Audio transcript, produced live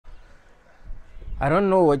I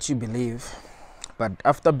don't know what you believe, but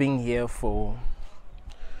after being here for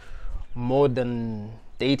more than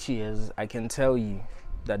 30 years, I can tell you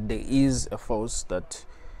that there is a force that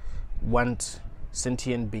wants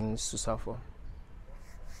sentient beings to suffer.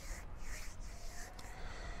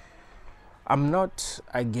 I'm not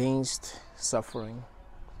against suffering.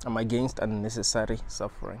 I'm against unnecessary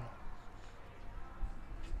suffering.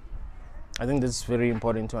 I think that's very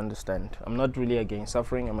important to understand. I'm not really against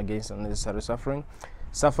suffering. I'm against unnecessary suffering.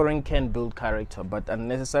 Suffering can build character, but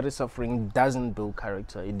unnecessary suffering doesn't build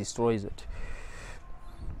character. It destroys it.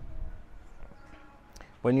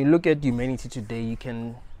 When you look at humanity today, you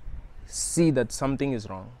can see that something is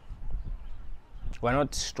wrong. We're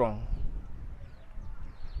not strong.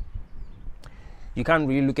 You can't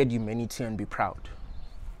really look at humanity and be proud.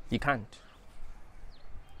 You can't.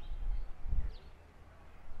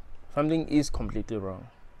 Something is completely wrong.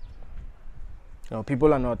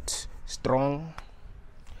 People are not strong.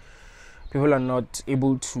 People are not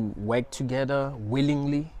able to work together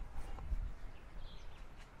willingly.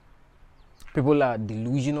 People are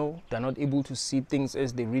delusional. They're not able to see things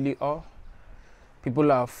as they really are. People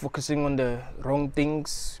are focusing on the wrong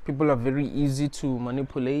things. People are very easy to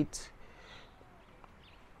manipulate.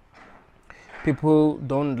 People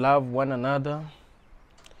don't love one another.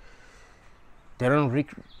 They don't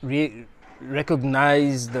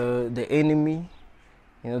recognize the enemy.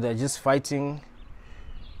 They're just fighting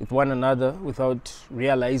with one another without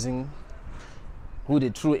realizing who the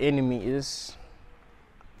true enemy is.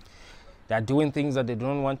 They're doing things that they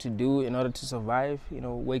don't want to do in order to survive,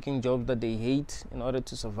 working jobs that they hate in order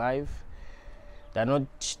to survive. They're not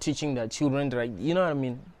teaching their children the right, you know what I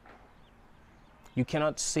mean? You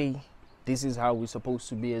cannot say this is how we're supposed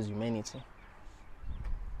to be as humanity.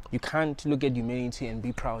 You can't look at humanity and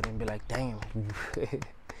be proud and be like, damn,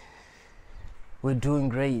 we're doing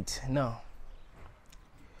great. No.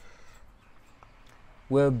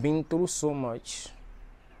 We've been through so much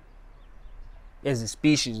as a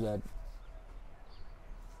species that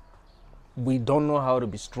we don't know how to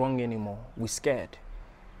be strong anymore. We're scared.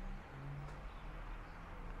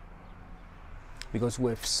 Because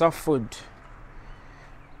we've suffered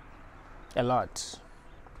a lot.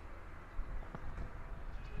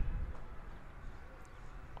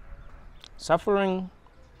 Suffering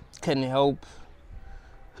can help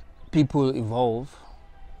people evolve,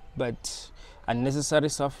 but unnecessary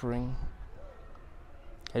suffering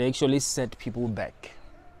can actually set people back.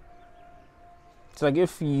 It's like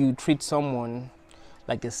if you treat someone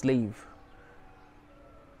like a slave,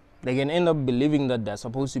 they can end up believing that they're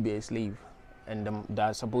supposed to be a slave and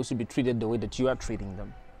they're supposed to be treated the way that you are treating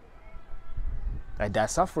them. Like they're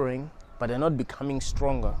suffering, but they're not becoming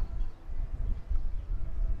stronger.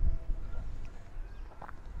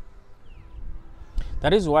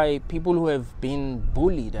 That is why people who have been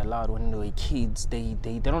bullied a lot when they were kids, they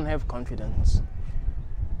don't have confidence.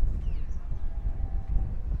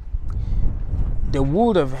 They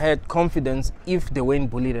would have had confidence if they weren't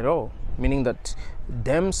bullied at all, meaning that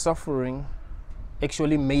them suffering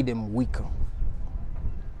actually made them weaker.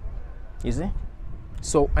 You see?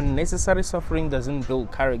 So unnecessary suffering doesn't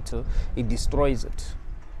build character, it destroys it.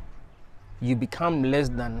 You become less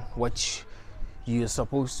than what you're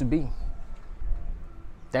supposed to be.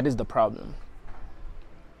 That is the problem.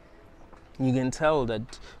 You can tell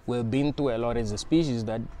that we've been through a lot as a species,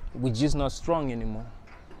 that we're just not strong anymore.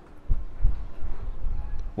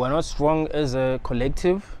 We're not strong as a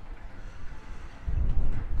collective.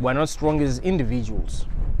 We're not strong as individuals.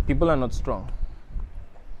 People are not strong.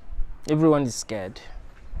 Everyone is scared.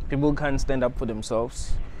 People can't stand up for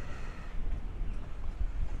themselves.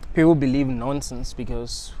 People believe nonsense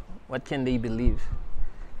because what can they believe?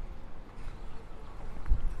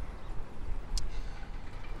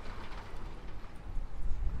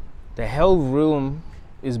 The hell realm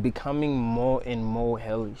is becoming more and more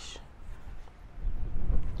hellish.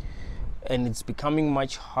 And it's becoming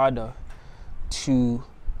much harder to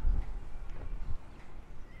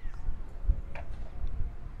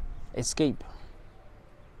escape.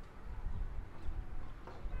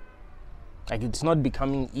 Like it's not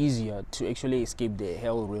becoming easier to actually escape the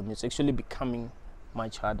hell realm. It's actually becoming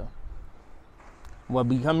much harder. We're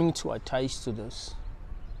becoming too attached to this.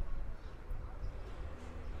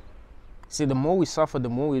 See, the more we suffer, the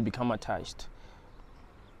more we become attached.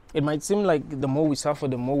 It might seem like the more we suffer,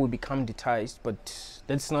 the more we become detached, but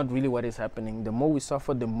that's not really what is happening. The more we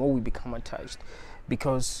suffer, the more we become attached,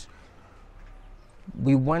 because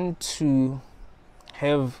we want to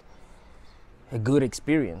have a good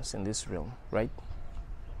experience in this realm, right?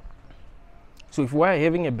 So if we're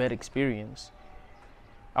having a bad experience,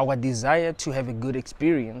 our desire to have a good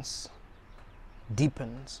experience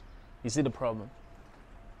deepens. You see the problem?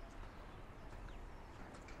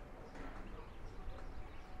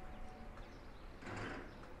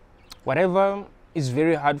 Whatever is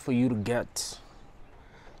very hard for you to get,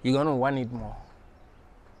 you're gonna want it more.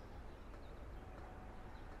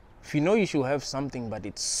 If you know you should have something, but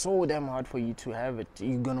it's so damn hard for you to have it,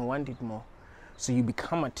 you're gonna want it more. So you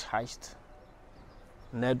become attached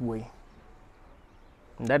in that way.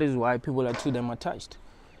 And that is why people are too damn attached.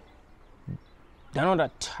 They're not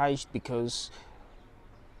attached because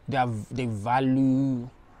they value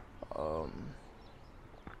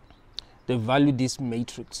this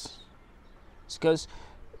matrix. It's because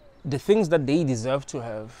the things that they deserve to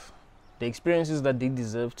have, the experiences that they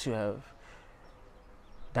deserve to have,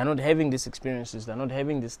 they're not having these experiences, they're not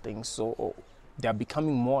having these things, so they're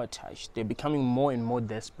becoming more attached. They're becoming more and more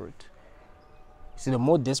desperate. See, the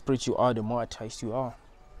more desperate you are, the more attached you are.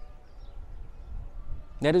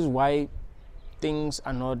 That is why things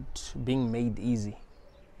are not being made easy.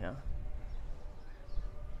 Yeah.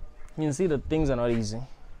 You can see that things are not easy.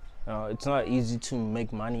 It's not easy to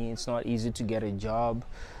make money. It's not easy to get a job.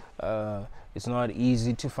 It's not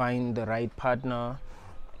easy to find the right partner.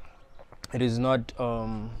 It is not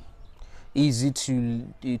easy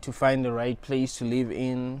to find the right place to live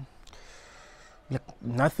in. Like,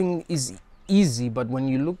 nothing is easy, but when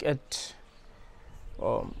you look at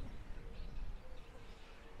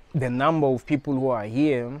the number of people who are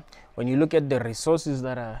here, when you look at the resources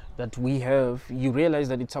that we have, you realize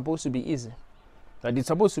that it's supposed to be easy. That it's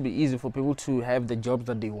supposed to be easy for people to have the jobs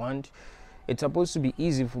that they want. It's supposed to be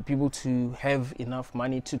easy for people to have enough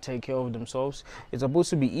money to take care of themselves. It's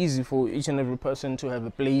supposed to be easy for each and every person to have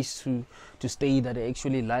a place to stay that they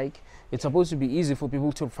actually like. It's supposed to be easy for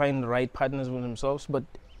people to find the right partners for themselves, but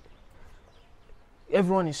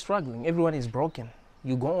everyone is struggling. Everyone is broken.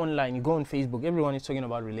 You go online, you go on Facebook, everyone is talking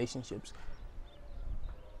about relationships.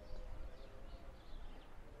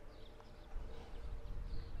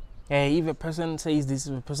 Hey, if a person says this,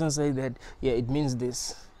 if a person says that, yeah, it means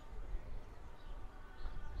this.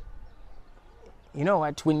 You know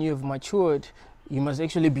what? When you have matured, you must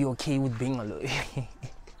actually be okay with being alone.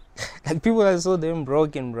 Like, people are so damn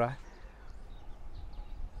broken, bruh.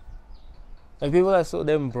 Like, people are so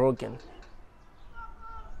damn broken.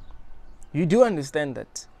 You do understand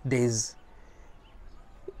that there's,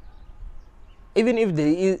 even if there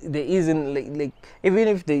isn't like even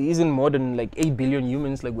if there isn't more than like 8 billion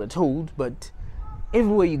humans like we're told, but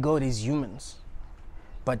everywhere you go there's humans,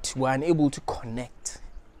 but we're unable to connect.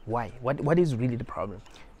 Why? What is really the problem?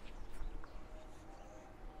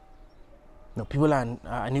 No, people are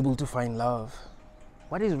unable to find love.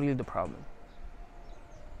 What is really the problem?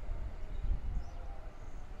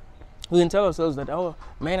 We can tell ourselves that, oh,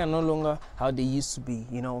 men are no longer how they used to be.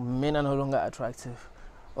 You know, men are no longer attractive.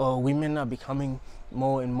 Or women are becoming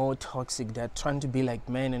more and more toxic. They're trying to be like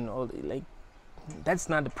men and all. Like, that's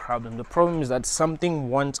not the problem. The problem is that something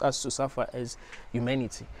wants us to suffer as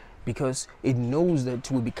humanity, because it knows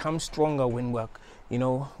that we become stronger when we're, you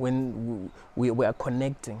know, when we are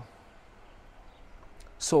connecting.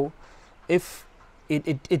 So, if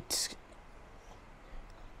it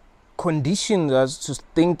conditions us to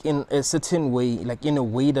think in a certain way, like in a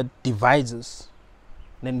way that divides us,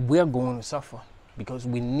 then we are going to suffer, because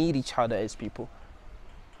we need each other as people.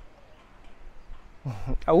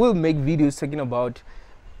 I will make videos talking about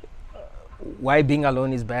why being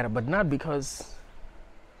alone is better, but not because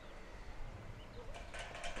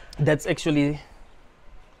that's actually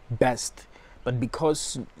best, but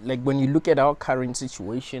because, like, when you look at our current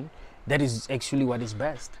situation, that is actually what is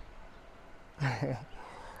best.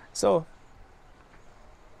 So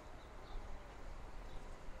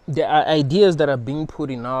there are ideas that are being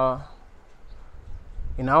put in our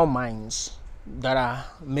minds that are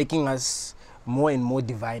making us more and more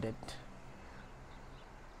divided,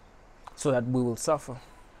 so that we will suffer.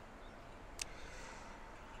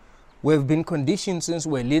 We've been conditioned since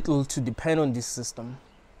we're little to depend on this system,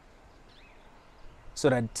 so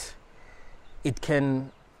that it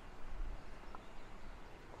can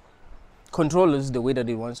control us the way that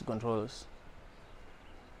it wants to control us.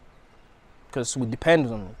 Because we depend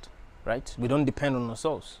on it, right? We don't depend on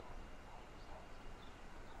ourselves.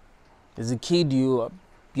 As a kid, you're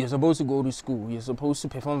supposed to go to school. You're supposed to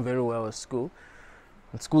perform very well at school.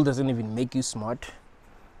 And school doesn't even make you smart.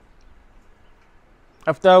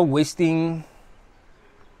 After wasting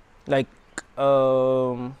like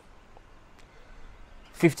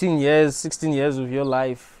 15 years, 16 years of your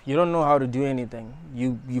life, you don't know how to do anything.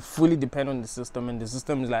 You fully depend on the system, and the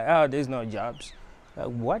system is like, oh, there's no jobs.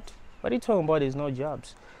 What? What are you talking about? There's no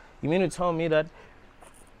jobs? You mean to tell me that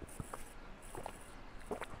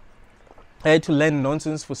I had to learn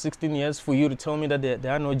nonsense for 16 years for you to tell me that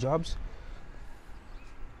there are no jobs.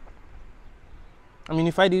 I mean,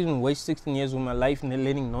 if I didn't waste 16 years of my life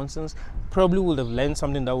learning nonsense, probably would have learned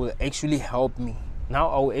something that will actually help me. Now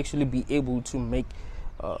I will actually be able to make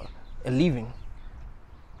a living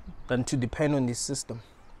than to depend on this system.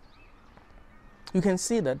 You can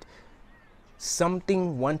see that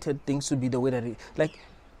something wanted things to be the way that it, like,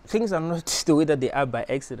 things are not the way that they are by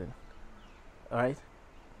accident. All right.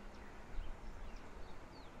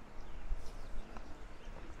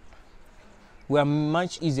 We are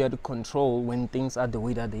much easier to control when things are the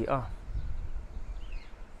way that they are.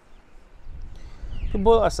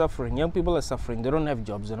 People are suffering. Young people are suffering. They don't have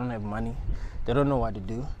jobs. They don't have money. They don't know what to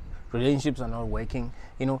do. Relationships are not working.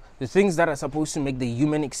 You know, the things that are supposed to make the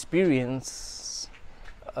human experience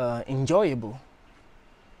enjoyable.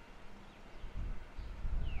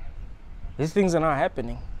 These things are not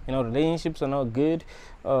happening. You know, relationships are not good.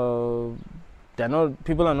 People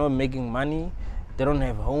are not making money. They don't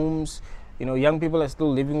have homes. You know, young people are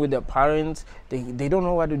still living with their parents. They don't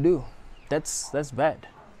know what to do. That's bad.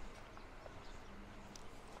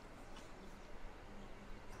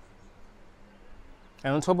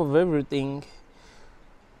 And on top of everything,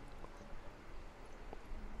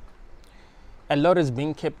 a lot is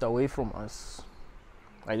being kept away from us.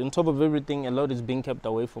 Right? On top of everything, a lot is being kept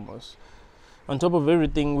away from us. On top of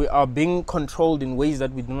everything, we are being controlled in ways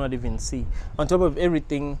that we do not even see. On top of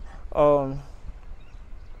everything,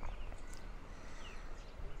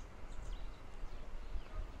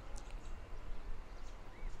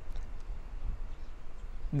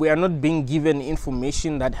 we are not being given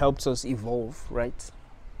information that helps us evolve, right?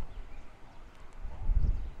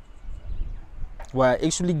 We are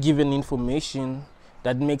actually given information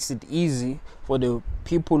that makes it easy for the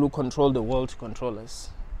people who control the world to control us.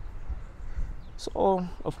 So,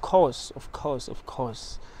 of course,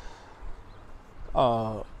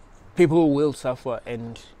 people will suffer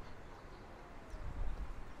and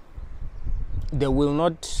they will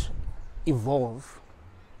not evolve.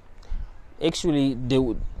 Actually, they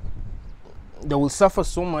will suffer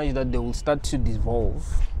so much that they will start to devolve,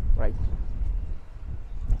 right?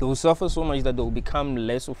 They will suffer so much that they will become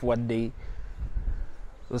less of what they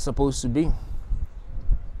were supposed to be.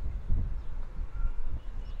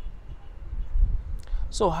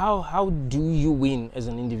 So how do you win as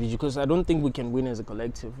an individual? Because I don't think we can win as a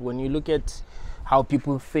collective. When you look at how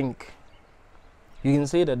people think, you can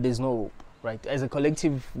say that there's no hope, right? As a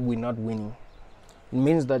collective, we're not winning. It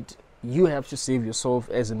means that you have to save yourself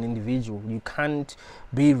as an individual. You can't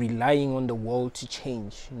be relying on the world to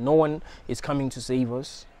change. No one is coming to save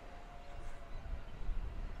us.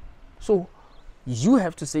 So you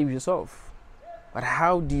have to save yourself. But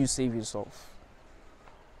how do you save yourself?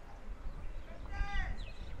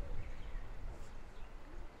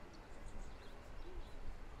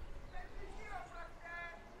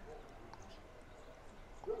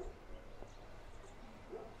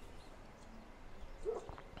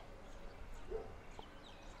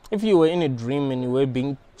 If you were in a dream and you were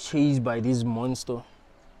being chased by this monster,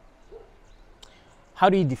 how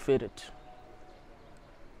do you defeat it?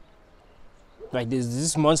 Like, there's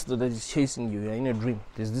this monster that is chasing you. You're in a dream.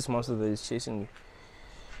 There's this monster that is chasing you.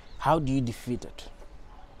 How do you defeat it?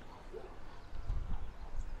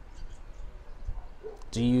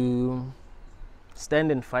 Do you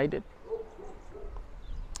stand and fight it?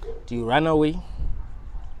 Do you run away?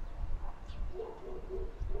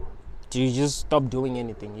 Do you just stop doing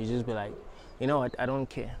anything? You just be like, you know what, I don't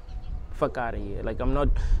care. Fuck out of here. Like, I'm not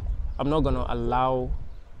gonna allow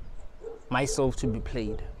myself to be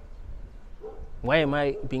played. Why am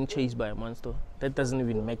I being chased by a monster? That doesn't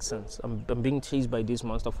even make sense. I'm being chased by this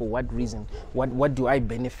monster for what reason? What do I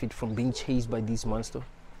benefit from being chased by this monster?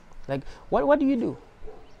 Like, what do you do?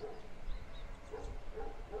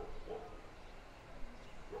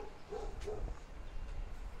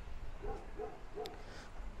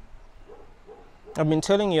 I've been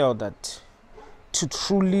telling you all that to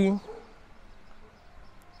truly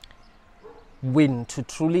win, to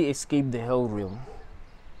truly escape the hell realm,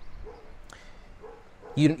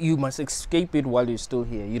 you must escape it while you're still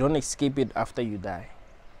here. You don't escape it after you die.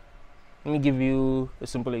 Let me give you a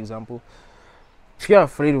simple example. If you're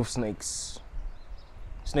afraid of snakes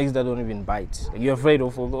that don't even bite, you're afraid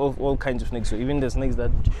of all kinds of snakes, so even the snakes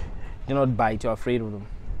that do not bite, you're afraid of them.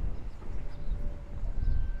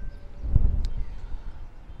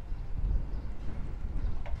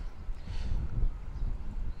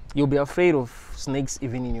 You'll be afraid of snakes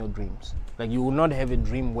even in your dreams. Like, you will not have a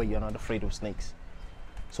dream where you're not afraid of snakes.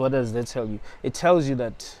 So what does that tell you? It tells you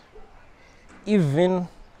that even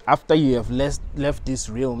after you have left this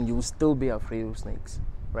realm, you will still be afraid of snakes,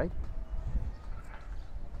 right?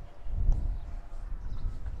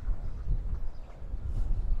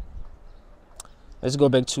 Let's go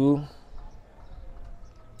back to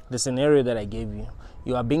the scenario that I gave you.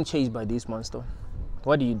 You are being chased by this monster.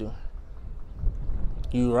 What do? Do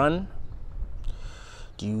you run?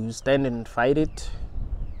 Do you stand and fight it?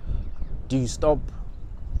 Do you stop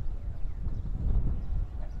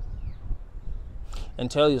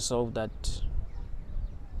and tell yourself that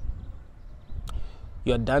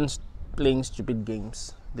you're done playing stupid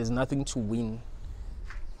games? There's nothing to win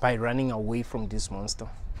by running away from this monster.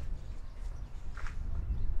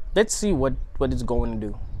 Let's see what it's going to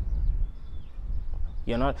do.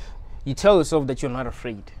 You tell yourself that you're not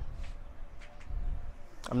afraid.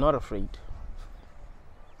 I'm not afraid.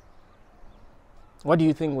 What do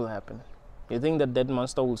you think will happen? You think that that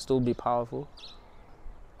monster will still be powerful,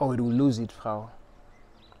 or it will lose its power?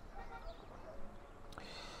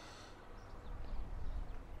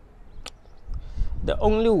 The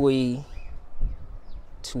only way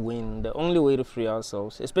to win, the only way to free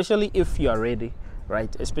ourselves, especially if you are ready,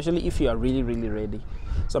 right? Especially if you are really, really ready.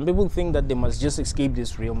 Some people think that they must just escape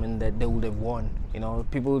this realm and that they would have won.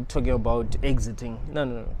 People talking about exiting.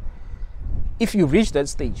 No. If you reach that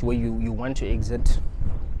stage where you want to exit,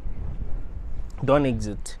 don't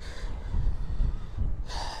exit.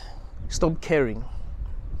 Stop caring.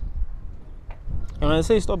 And when I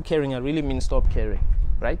say stop caring, I really mean stop caring,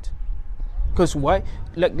 right? Because why?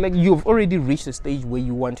 Like you've already reached a stage where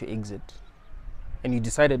you want to exit and you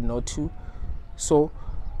decided not to. So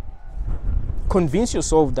convince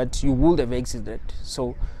yourself that you would have exited.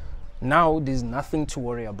 So now there's nothing to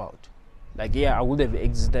worry about. Like, yeah, I would have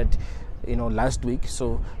exited, last week.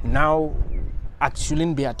 So now I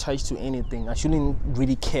shouldn't be attached to anything. I shouldn't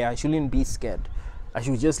really care. I shouldn't be scared. I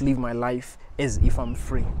should just live my life as if I'm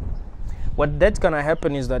free. What that's gonna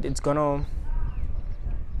happen is that it's gonna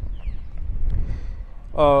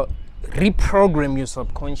reprogram your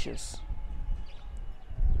subconscious.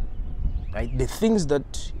 Right? The things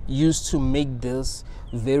that used to make this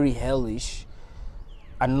very hellish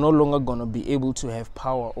are no longer gonna be able to have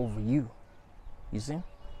power over you. You see?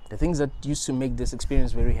 The things that used to make this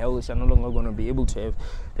experience very hellish are no longer gonna be able to have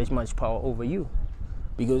that much power over you,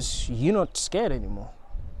 because you're not scared anymore.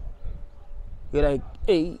 You're like,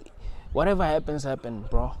 hey, whatever happens,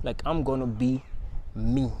 bro. Like, I'm gonna be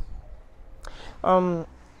me. I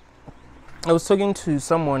was talking to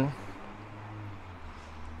someone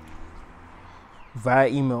via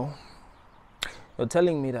email. They're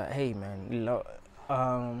telling me that, hey man,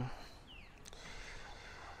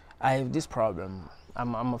 I have this problem.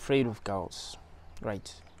 I'm afraid of girls,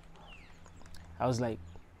 right? I was like,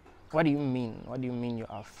 what do you mean? What do you mean you're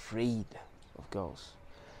afraid of girls?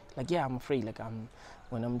 Like, yeah, I'm afraid. Like,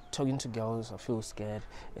 when I'm talking to girls, I feel scared,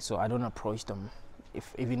 so I don't approach them,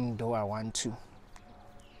 even though I want to.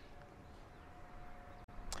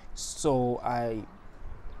 So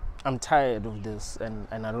I'm tired of this, and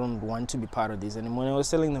I don't want to be part of this. And when I was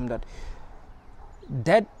telling them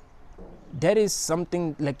that is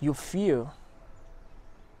something like your fear,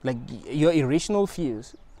 like your irrational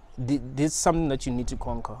fears, there's something that you need to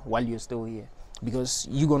conquer while you're still here, because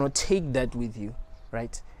you're gonna take that with you,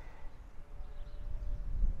 right?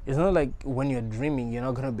 It's not like when you're dreaming, you're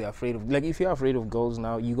not gonna be afraid of. Like, if you're afraid of girls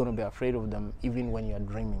now, you're gonna be afraid of them even when you're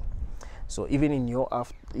dreaming. So even in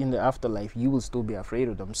the afterlife, you will still be afraid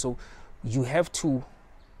of them. So you have to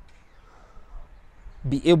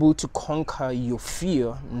be able to conquer your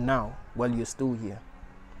fear now while you're still here,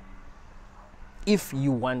 if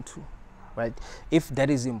you want to, right? If that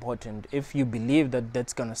is important, if you believe that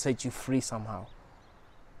that's gonna set you free somehow.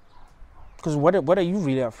 Because what are you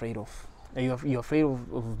really afraid of? Are you afraid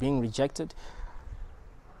of being rejected?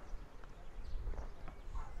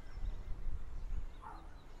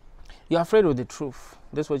 You're afraid of the truth.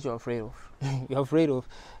 That's what you're afraid of. You're afraid of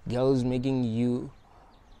girls making you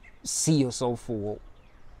see yourself for,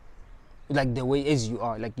 like, the way as you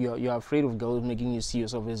are. Like, you're afraid of girls making you see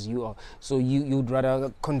yourself as you are. So you'd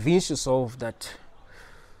rather convince yourself that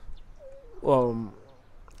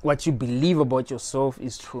what you believe about yourself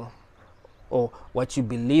is true, or what you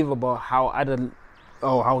believe about how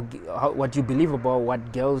what you believe about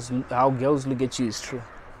how girls look at you is true.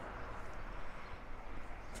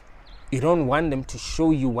 You don't want them to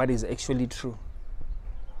show you what is actually true.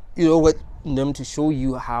 You don't want them to show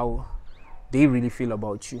you how they really feel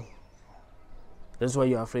about you. That's why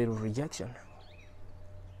you're afraid of rejection.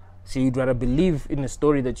 So you'd rather believe in a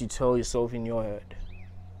story that you tell yourself in your head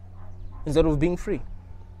instead of being free.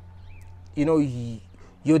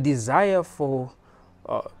 Your desire for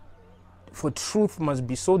truth must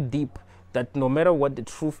be so deep that no matter what the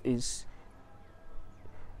truth is,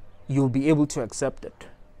 you'll be able to accept it.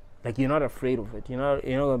 Like, you're not afraid of it. You're not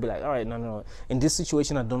gonna be like, all right, no. In this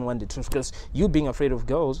situation, I don't want the truth, because you being afraid of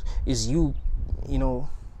girls is you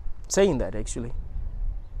saying that actually.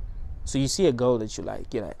 So you see a girl that you're like,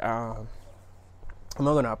 I'm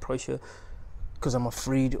not gonna approach her because I'm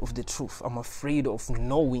afraid of the truth. I'm afraid of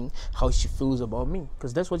knowing how she feels about me,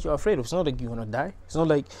 because that's what you're afraid of. It's not like you're gonna die. It's not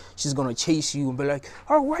like she's gonna chase you and be like,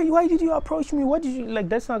 oh, why did you approach me? What did you like?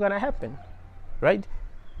 That's not gonna happen, right?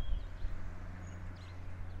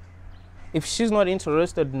 If she's not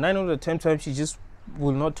interested, 9 out of 10 times she just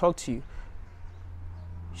will not talk to you.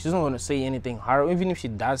 She's not gonna say anything horrible. Even if she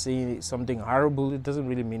does say something horrible, it doesn't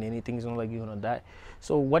really mean anything. It's not like you're gonna die.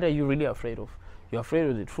 So what are you really afraid of? You're afraid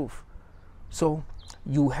of the truth. So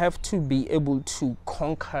you have to be able to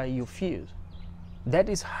conquer your fears. That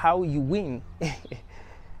is how you win. All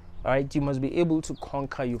right, you must be able to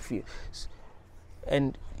conquer your fears.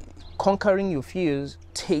 And conquering your fears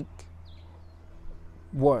take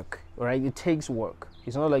work, right? It takes work.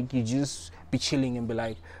 It's not like you just be chilling and be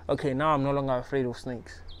like, okay, now I'm no longer afraid of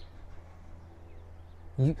snakes.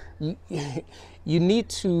 You need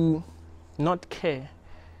to not care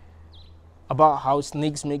about how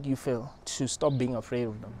snakes make you feel to stop being afraid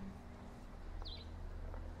of them.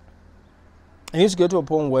 And you just get to a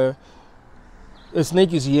point where a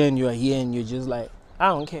snake is here and you are here and you're just like, I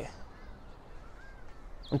don't care.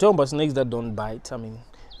 I'm talking about snakes that don't bite. I mean,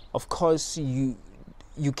 of course you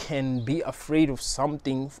can be afraid of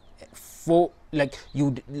something for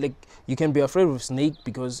you can be afraid of a snake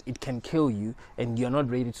because it can kill you and you're not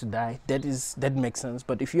ready to die. That makes sense.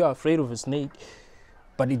 But if you are afraid of a snake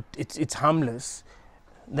but it's harmless,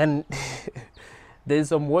 then there's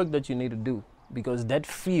some work that you need to do, because that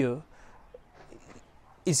fear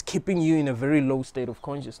is keeping you in a very low state of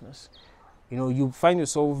consciousness. You find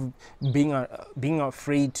yourself being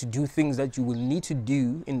afraid to do things that you will need to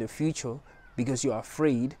do in the future because you're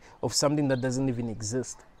afraid of something that doesn't even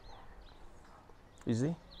exist. You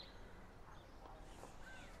see?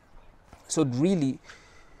 So really,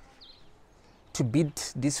 to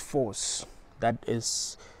beat this force that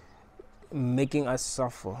is making us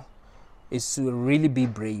suffer is to really be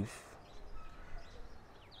brave.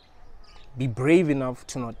 Be brave enough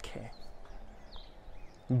to not care.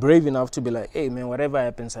 Brave enough to be like, hey man, whatever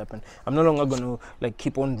happens, happen. I'm no longer gonna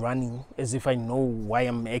keep on running as if I know why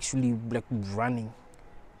I'm actually running,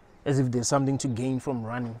 as if there's something to gain from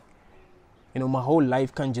running. My whole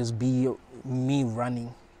life can't just be me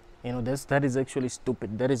running. That is actually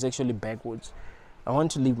stupid. That is actually backwards. I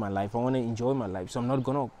want to live my life. I want to enjoy my life. So I'm not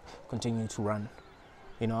gonna continue to run.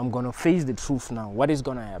 I'm gonna face the truth now. What is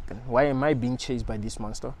gonna happen? Why am I being chased by this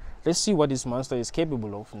monster? Let's see what this monster is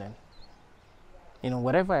capable of then.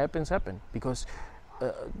 Whatever happens, happen. Because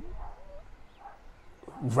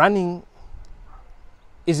running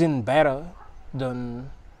isn't better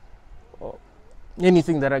than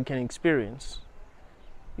anything that I can experience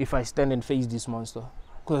if I stand and face this monster.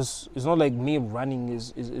 Because it's not like me running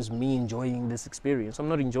is me enjoying this experience. I'm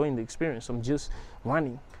not enjoying the experience. I'm just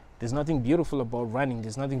running. There's nothing beautiful about running.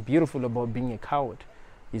 There's nothing beautiful about being a coward.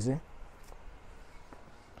 You see?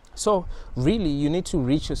 So really, you need to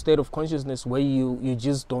reach a state of consciousness where you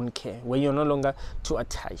just don't care, where you're no longer too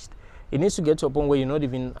attached. It needs to get to a point where you're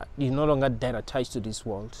no longer that attached to this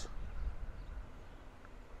world.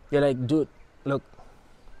 You're like, dude, look,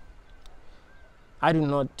 I do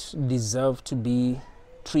not deserve to be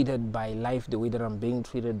treated by life the way that I'm being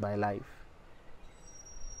treated by life.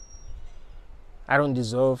 I don't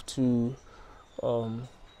deserve to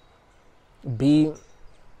be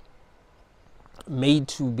made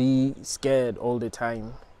to be scared all the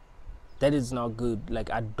time. That is not good.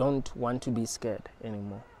 I don't want to be scared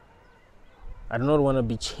anymore. I do not want to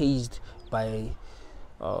be chased by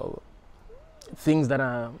things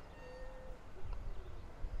that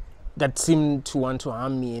seem to want to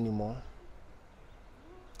harm me anymore.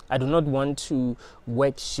 I do not want to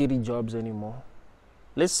work shitty jobs anymore.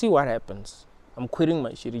 Let's see what happens. I'm quitting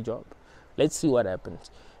my shitty job. Let's see what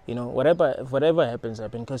happens. Whatever happens,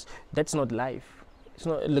 happen, because that's not life. It's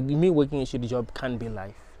not like me working a shitty job can't be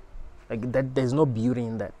life. That, there's no beauty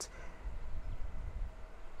in that.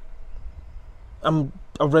 I'd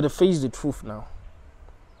rather face the truth now,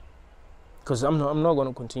 because I'm not going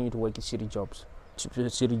to continue to work a shitty job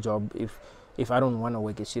if I don't want to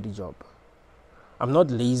work a shitty job. I'm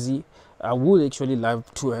not lazy. I would actually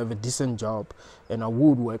love to have a decent job and I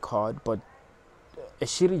would work hard, but a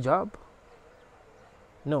shitty job?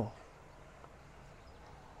 No.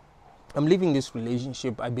 I'm leaving this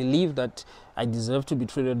relationship. I believe that I deserve to be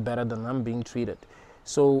treated better than I'm being treated.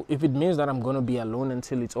 So if it means that I'm going to be alone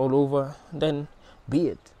until it's all over, then be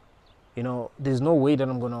it. There's no way that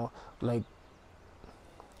I'm going to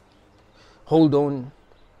hold on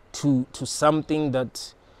to something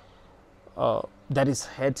that that is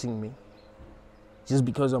hurting me, just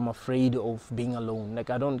because I'm afraid of being alone. Like,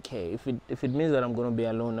 I don't care if it means that I'm gonna be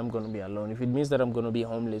alone, I'm gonna be alone. If it means that I'm gonna be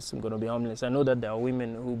homeless, I'm gonna be homeless. I know that there are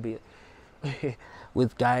women who be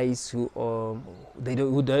with guys who they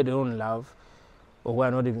don't love, or who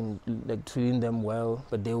are not even like treating them well,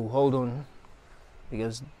 but they will hold on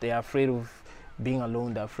because they are afraid of being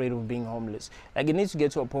alone. They're afraid of being homeless. Like, it needs to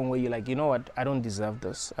get to a point where you're like, you know what? I don't deserve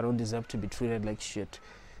this. I don't deserve to be treated like shit.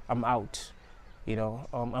 I'm out. You know,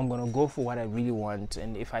 I'm gonna go for what I really want,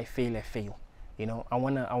 and if I fail, I fail. You know, I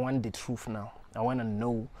want the truth now. I wanna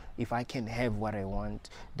know if I can have what I want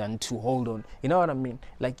than to hold on. You know what I mean?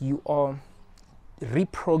 Like, you are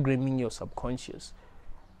reprogramming your subconscious.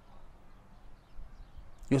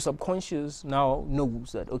 Your subconscious now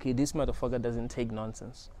knows that, okay, this motherfucker doesn't take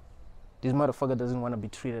nonsense. This motherfucker doesn't want to be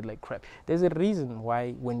treated like crap. There's a reason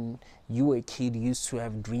why when you were a kid, you used to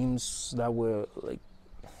have dreams that were like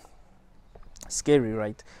scary,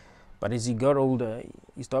 right? But as you got older,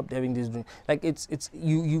 you stopped having these dreams. Like,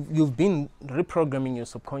 you've been reprogramming your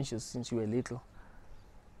subconscious since you were little.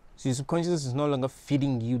 So your subconscious is no longer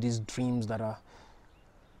feeding you these dreams that are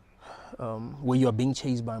where you are being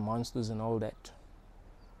chased by monsters and all that.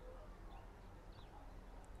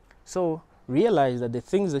 So realize that the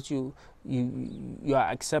things that you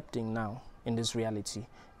are accepting now in this reality,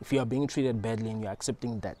 if you are being treated badly and you're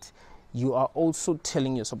accepting that, you are also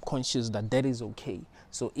telling your subconscious that that is okay.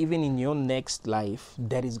 So even in your next life,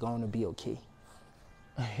 that is going to be okay.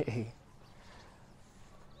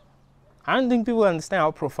 I don't think people understand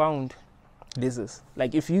how profound this is.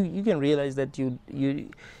 Like, if you can realize that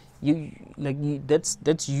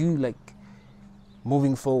that's you, like,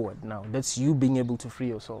 moving forward now. That's you being able to free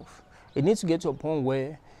yourself. It needs to get to a point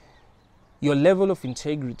where your level of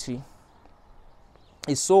integrity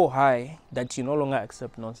is so high that you no longer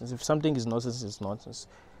accept nonsense. If something is nonsense, it's nonsense.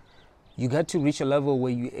 You got to reach a level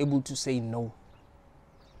where you're able to say no.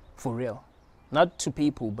 For real. Not to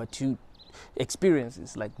people, but to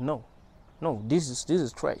experiences. Like, no, this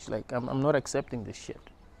is trash. Like, I'm not accepting this shit.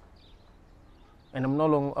 And I'm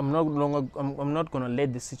not gonna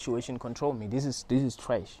let this situation control me. This is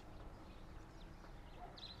trash.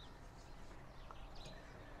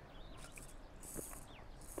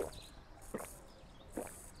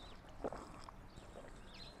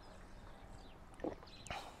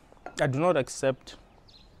 I do not accept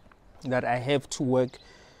that I have to work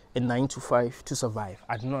a 9 to 5 to survive.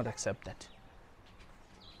 I do not accept that.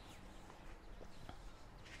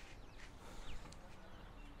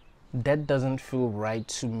 That doesn't feel right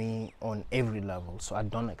to me on every level, so I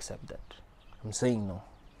don't accept that. I'm saying no.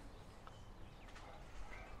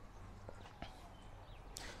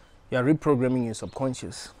 You are reprogramming your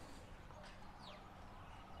subconscious.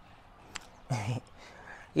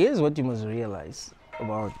 Here's what you must realize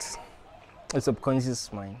about a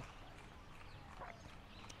subconscious mind.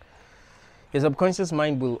 Your subconscious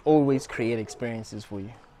mind will always create experiences for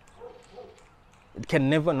you. It can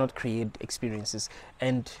never not create experiences,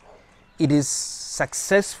 and it is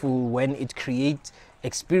successful when it creates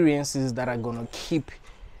experiences that are gonna keep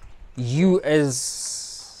you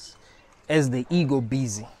as the ego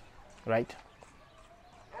busy, right?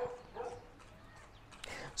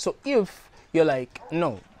 So if you're like,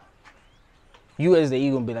 no, you as the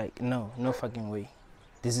ego be like, no fucking way,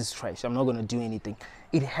 this is trash, I'm not gonna do anything.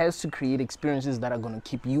 It has to create experiences that are gonna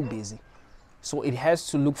keep you busy. So it has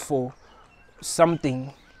to look for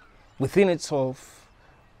something within itself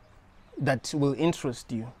that will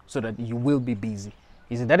interest you, so that you will be busy.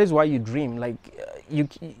 You see, that is why you dream. Like, you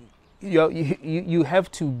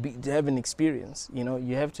have to have an experience. You know,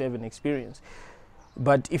 you have to have an experience.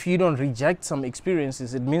 But if you don't reject some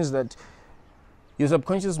experiences, it means that your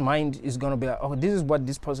subconscious mind is gonna be like, oh, this is what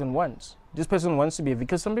this person wants. This person wants to be,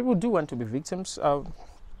 because some people do want to be victims. I've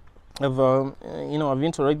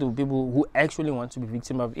interacted with people who actually want to be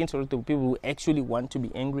victims. I've interacted with people who actually want to be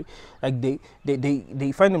angry. Like, they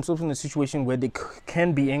find themselves in a situation where they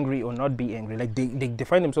can be angry or not be angry. Like, they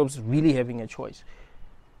find themselves really having a choice,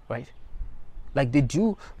 right? Like, they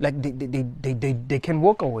do, like they can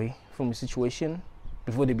walk away from a situation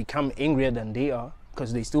before they become angrier than they are,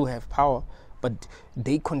 because they still have power, but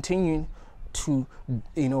they continue to,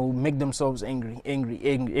 make themselves angry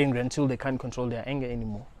until they can't control their anger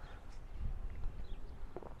anymore.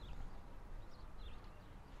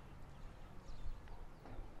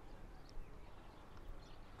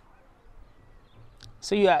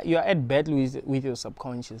 So you are at battle with your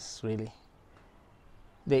subconscious, really.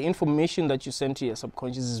 The information that you send to your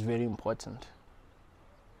subconscious is very important.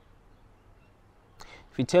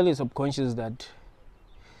 If you tell your subconscious that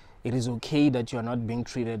it is okay that you are not being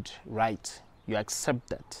treated right. You accept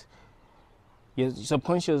that. Your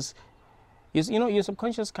subconscious, your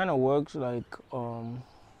subconscious kind of works like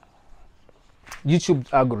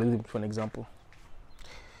YouTube algorithm, for an example.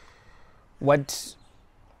 What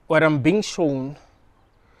I'm being shown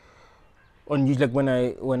on YouTube, like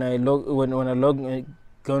when I log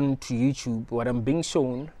on to YouTube, what I'm being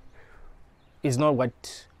shown is not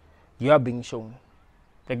what you are being shown.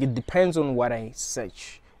 Like, it depends on what I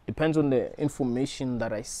search, depends on the information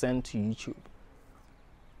that I send to YouTube.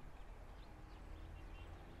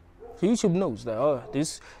 So YouTube knows that, oh,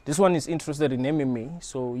 this one is interested in MMA,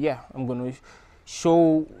 so yeah, I'm gonna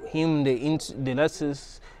show him the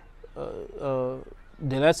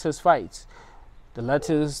latest fights, the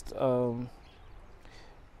latest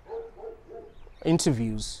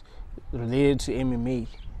interviews related to MMA.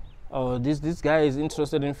 This guy is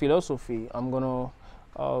interested in philosophy. I'm gonna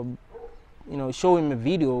show him a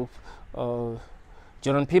video of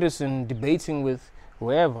Jordan Peterson debating with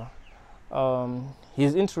whoever.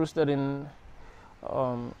 He's interested in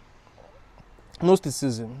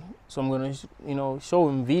Gnosticism, so I'm gonna show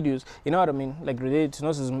him videos. You know what I mean? Like, related to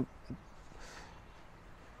Gnosticism.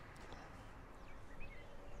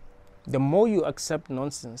 The more you accept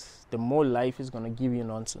nonsense, the more life is gonna give you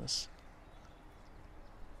nonsense.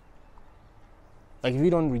 Like, if you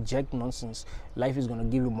don't reject nonsense, life is gonna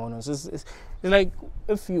give you more nonsense. It's like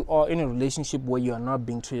if you are in a relationship where you are not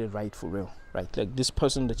being treated right for real, right? Like, this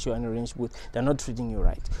person that you are in a relationship with, they're not treating you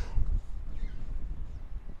right,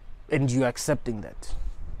 and you're accepting that.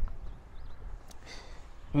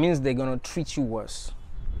 It means they're gonna treat you worse.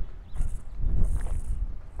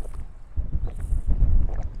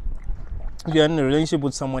 If you're in a relationship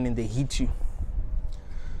with someone and they hit you,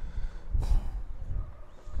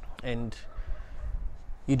 and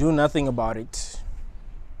you do nothing about it,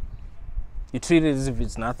 you treat it as if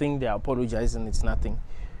it's nothing, they apologize and it's nothing.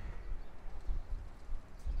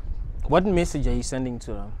 What message are you sending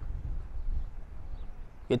to them?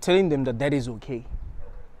 You're telling them that is okay.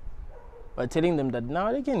 By telling them that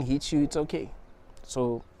now they can hit you, it's okay.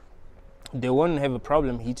 So they won't have a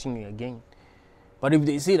problem hitting you again. But if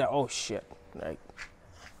they say that, oh shit, like,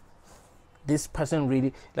 this person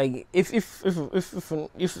really, like, if for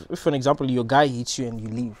an example, your guy hits you and you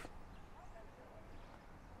leave,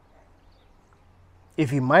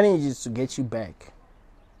 if he manages to get you back,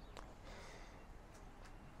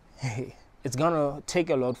 it's gonna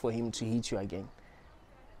take a lot for him to hit you again.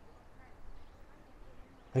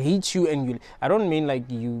 He hits you and you, I don't mean like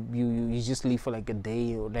you just leave for like a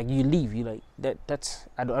day, or like you leave, you like that's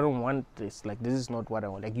I don't want this, like, this is not what I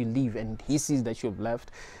want. Like, you leave and he sees that you've left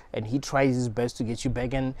and he tries his best to get you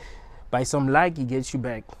back, and by some luck he gets you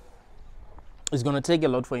back. It's gonna take a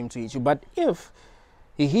lot for him to hit you. But if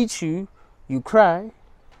he hits you, you cry,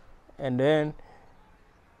 and then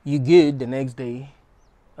you good the next day,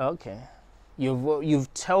 okay,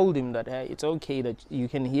 you've told him that, hey, it's okay that you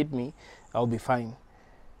can hit me, I'll be fine.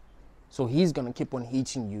 So he's gonna keep on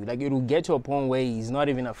hitting you. Like, it will get to a point where he's not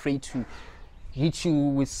even afraid to hit you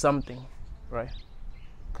with something, right?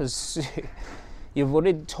 Because you've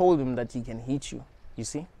already told him that he can hit you, you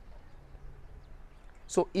see?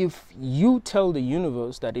 So if you tell the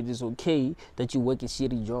universe that it is okay that you work a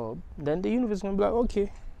shitty job, then the universe is gonna be like,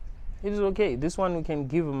 okay, it is okay. This one, we can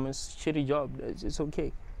give him a shitty job. It's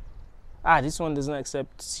okay. This one doesn't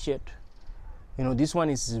accept shit. This one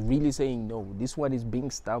is really saying no. This one is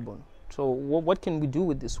being stubborn. So what can we do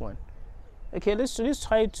with this one? Okay, let's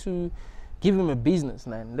try to give him a business,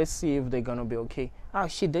 man. Let's see if they're gonna be okay.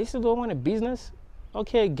 Shit, they still don't want a business?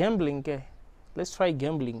 Okay, gambling, okay. Let's try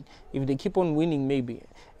gambling. If they keep on winning, maybe.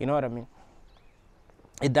 You know what I mean?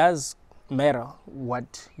 It does matter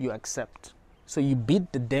what you accept. So you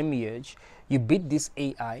beat the demiurge, you beat this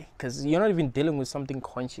AI, because you're not even dealing with something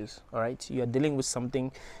conscious, all right? You're dealing with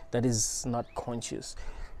something that is not conscious.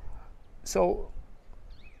 So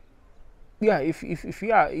yeah, if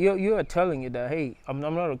you are telling it that, hey, I'm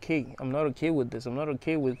not okay. I'm not okay with this. I'm not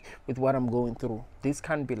okay with what I'm going through. This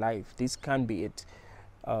can't be life. This can't be it.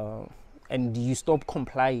 And you stop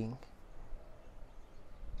complying,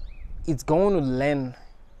 it's going to learn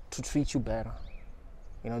to treat you better.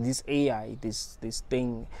 This AI, this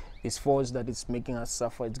thing, this force that is making us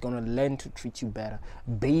suffer, it's going to learn to treat you better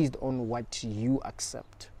based on what you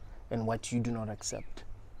accept and what you do not accept.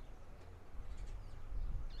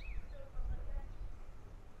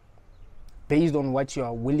 Based on what you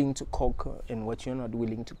are willing to conquer and what you're not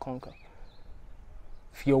willing to conquer.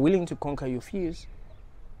 If you're willing to conquer your fears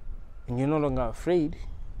and you're no longer afraid,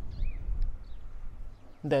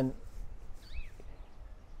 then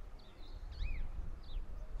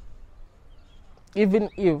even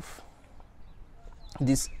if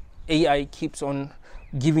this AI keeps on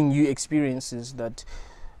giving you experiences that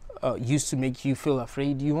used to make you feel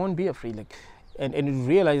afraid, you won't be afraid. Like, and you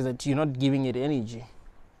realize that you're not giving it energy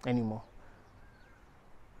anymore.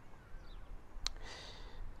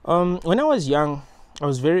 When I was young, I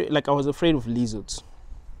was afraid of lizards,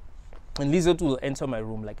 and lizards will enter my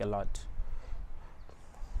room like a lot.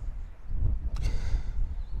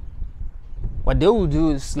 What they will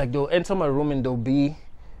do is, like, they'll enter my room and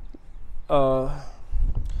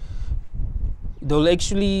they'll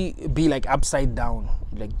actually be like upside down,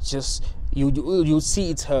 like just you'll see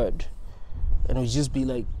its head, and it'll just be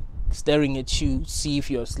like staring at you, see if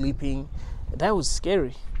you're sleeping. That was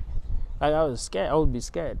scary. I was scared. I would be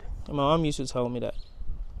scared. And my mom used to tell me that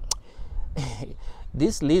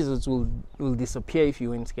these lizards will disappear if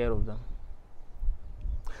you ain't scared of them.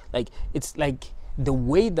 Like, it's like the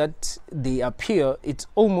way that they appear, it's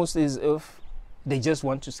almost as if they just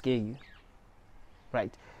want to scare you,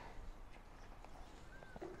 right?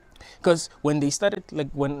 Because when they started,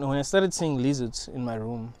 like when I started seeing lizards in my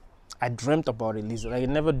room, I dreamt about a lizard. I had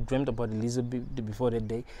never dreamt about a lizard before that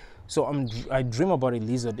day. So I dream about a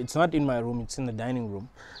lizard. It's not in my room, it's in the dining room,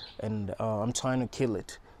 and I'm trying to kill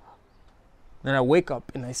it. Then I wake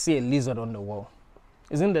up and I see a lizard on the wall.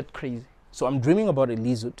 Isn't that crazy? So I'm dreaming about a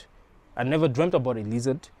lizard. I never dreamt about a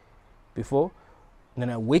lizard before. And then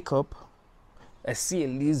I wake up, I see a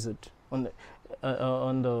lizard on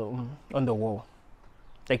the wall.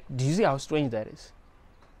 Like, do you see how strange that is?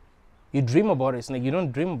 You dream about a snake. You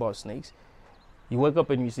don't dream about snakes. You wake up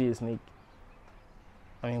and you see a snake.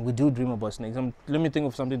 I mean, we do dream about snakes. Let me think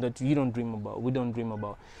of something that you don't dream about. We don't dream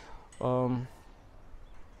about.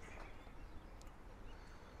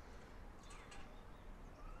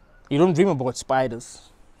 You don't dream about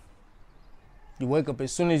spiders. You wake up,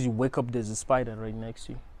 as soon as you wake up, there's a spider right next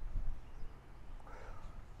to you.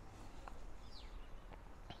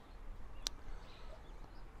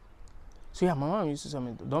 So yeah, my mom used to tell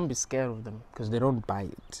me, don't be scared of them, because they don't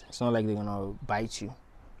bite. It's not like they're gonna bite you.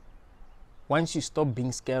 Once you stop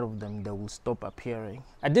being scared of them, they will stop appearing.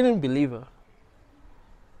 I didn't believe her.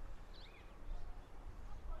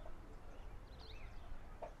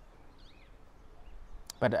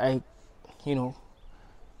 But I,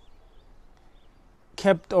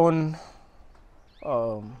 kept on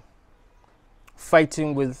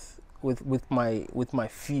fighting with my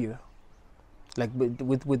fear, like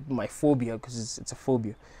with my phobia, because it's a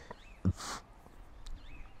phobia.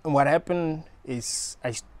 And what happened is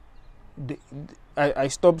I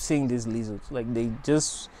stopped seeing these lizards. Like, they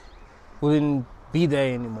just wouldn't be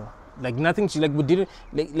there anymore. Like, nothing. Like, we didn't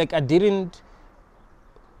like I didn't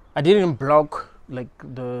block like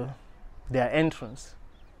their entrance.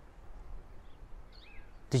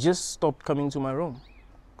 They just stopped coming to my room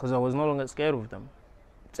because I was no longer scared of them.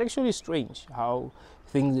 It's actually strange how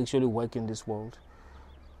things actually work in this world.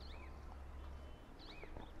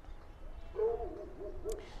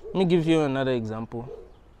 Let me give you another example.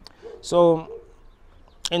 So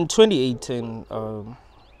in 2018, the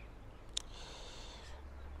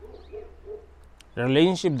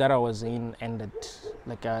relationship that I was in ended.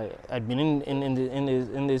 Like, I'd been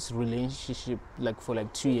in this relationship like for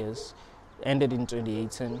like 2 years. Ended in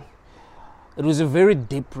 2018. It was a very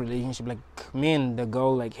deep relationship. Like, me and the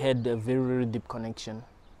girl like had a very, very deep connection.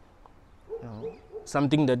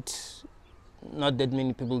 Something that not that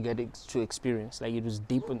many people get to experience. Like, it was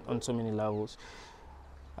deep on so many levels.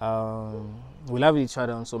 We love each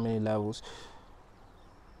other on so many levels.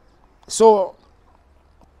 So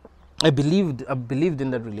I believed in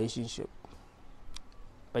that relationship.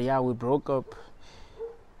 But yeah, we broke up.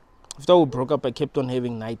 After we broke up, I kept on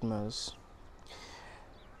having nightmares.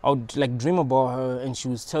 I would like dream about her, and she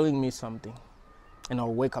was telling me something, and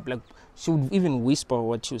I'll wake up. Like, she would even whisper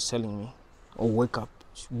what she was telling me, or wake up.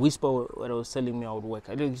 She'd whisper what I was telling me. I would wake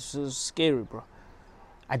up. It was so scary, bro.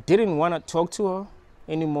 I didn't want to talk to her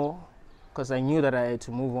anymore because I knew that I had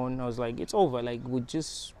to move on. I was like, it's over. Like, we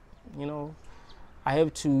just, I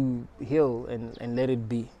have to heal and let it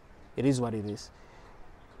be. It is what it is.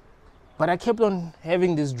 But I kept on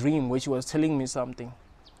having this dream where she was telling me something.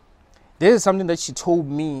 This is something that she told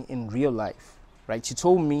me in real life, right? She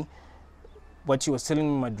told me what she was telling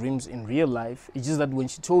me in my dreams in real life. It's just that when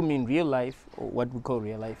she told me in real life, or what we call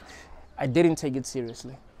real life, I didn't take it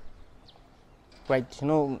seriously. Right?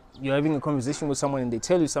 You're having a conversation with someone and they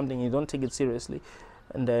tell you something and you don't take it seriously.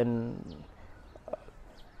 And then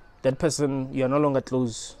that person, you're no longer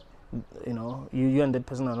close. You and that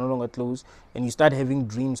person are no longer close, and you start having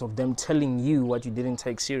dreams of them telling you what you didn't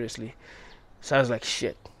take seriously. So I was like,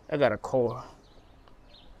 shit, I gotta call her.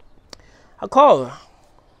 I call her.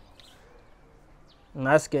 and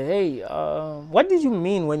ask her, hey, what did you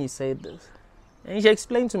mean when you said this? And she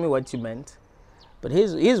explained to me what she meant. But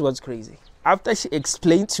here's what's crazy. After she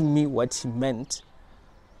explained to me what she meant,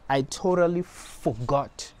 I totally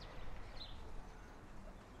forgot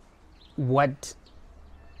what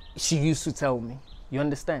she used to tell me. You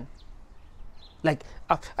understand? Like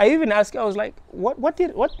I even asked her, I was like, what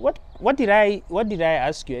did I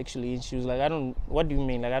ask you actually? And she was like, what do you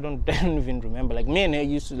mean? Like I don't even remember. Like me and her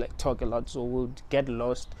used to like talk a lot, so we'll get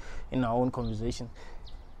lost in our own conversation.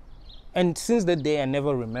 And since that day I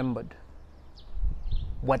never remembered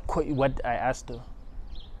what I asked her.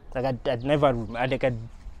 Like I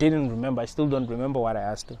didn't remember. I still don't remember what I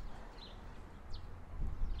asked her.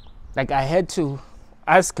 Like I had to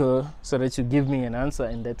ask her so that she'd give me an answer,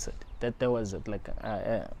 and that's it. That was it. Like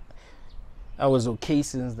I was okay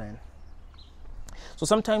since then. So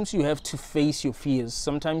sometimes you have to face your fears.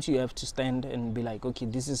 Sometimes you have to stand and be like, okay,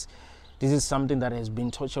 this is something that has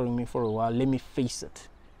been torturing me for a while. Let me face it.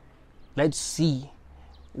 Let's see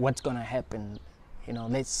what's gonna happen.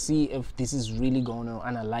 Let's see if this is really going to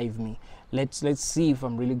unalive me. Let's see if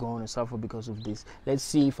I'm really going to suffer because of this. Let's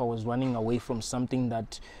see if I was running away from something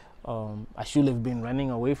that I should have been running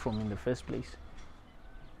away from in the first place.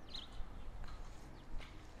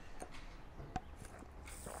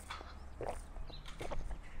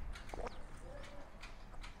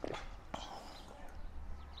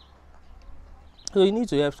 So you need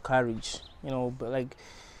to have courage, but like,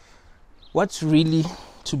 what's really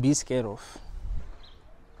to be scared of?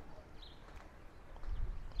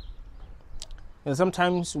 And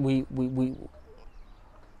sometimes we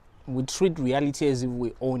treat reality as if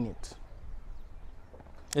we own it,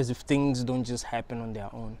 as if things don't just happen on their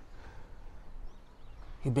own.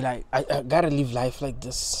 You'd be like, I gotta live life like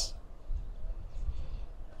this,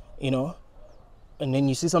 and then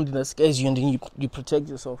you see something that scares you, and then you protect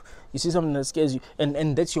yourself. You see something that scares you,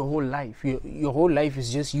 and that's your whole life. Your whole life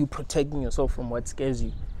is just you protecting yourself from what scares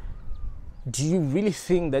you. Do you really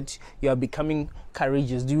think that you are becoming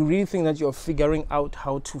courageous? Do you really think that you're figuring out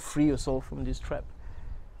how to free yourself from this trap?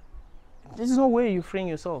 There's no way you're freeing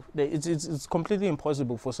yourself. It's completely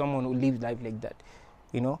impossible for someone who lives life like that.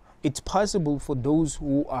 It's possible for those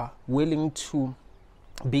who are willing to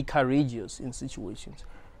be courageous in situations.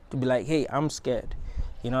 To be like, hey, I'm scared.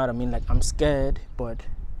 You know what I mean? Like, I'm scared, but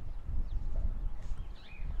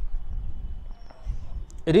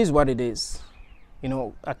it is what it is.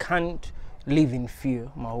 I can't live in fear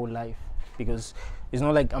my whole life, because it's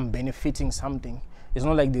not like I'm benefiting something. It's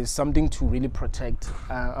not like there's something to really protect.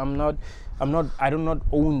 I do not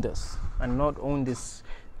own this. I do not own this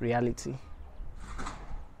reality.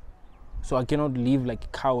 So I cannot live like a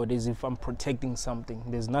coward as if I'm protecting something.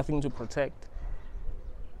 There's nothing to protect.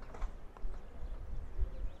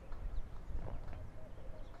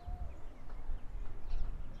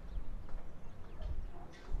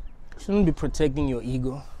 You shouldn't be protecting your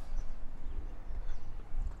ego.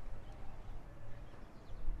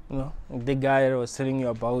 The guy that was telling you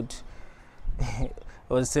about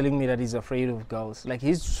was telling me that he's afraid of girls. Like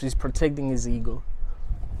he's protecting his ego.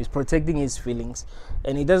 He's protecting his feelings.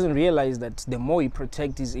 And he doesn't realize that the more he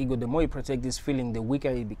protects his ego, the more he protects his feeling, the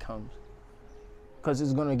weaker he becomes. Because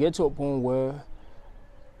it's going to get to a point where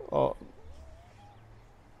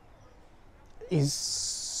he's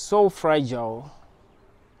so fragile.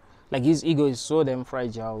 Like his ego is so damn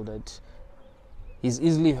fragile that he's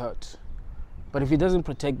easily hurt. But if he doesn't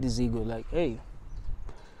protect his ego, like, hey,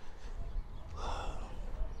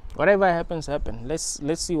 whatever happens, happen. Let's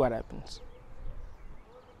see what happens.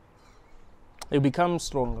 It becomes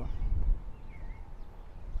stronger.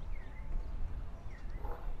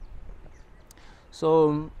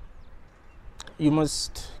 So you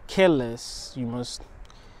must care less. You must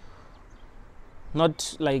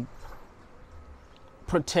not like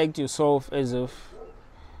protect yourself as if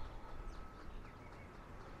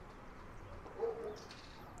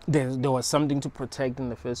there was something to protect in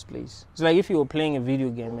the first place. It's like if you were playing a video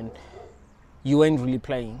game and you weren't really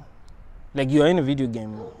playing. Like you're in a video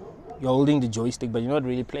game, you're holding the joystick, but you're not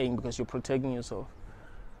really playing because you're protecting yourself.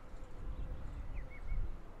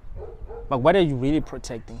 But what are you really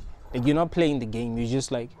protecting? Like you're not playing the game, you're just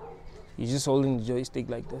holding the joystick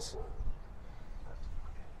like this.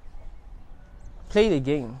 Play the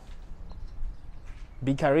game.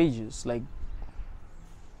 Be courageous. Like,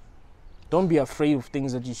 don't be afraid of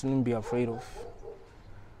things that you shouldn't be afraid of.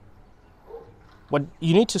 But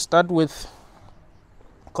you need to start with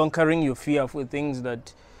conquering your fear for things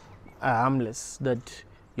that are harmless, that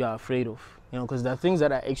you are afraid of. Because there are things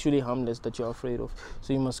that are actually harmless that you're afraid of.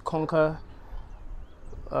 So you must conquer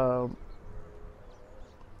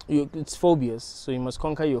it's phobias. So you must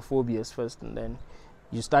conquer your phobias first, and then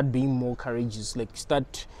you start being more courageous. Like,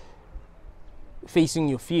 start facing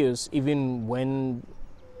your fears, even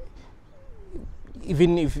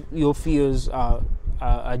if your fears are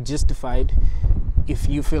justified. If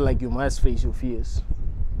you feel like you must face your fears,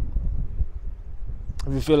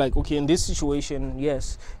 if you feel like, okay, in this situation,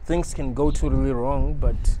 yes, things can go totally wrong,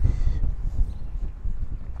 but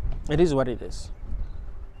it is what it is.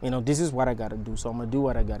 This is what I gotta do, so I'm gonna do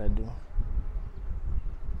what I gotta do.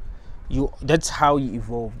 That's how you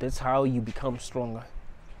evolve. That's how you become stronger.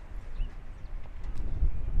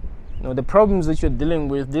 The problems that you're dealing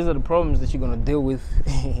with, these are the problems that you're gonna deal with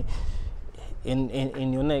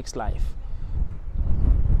in your next life.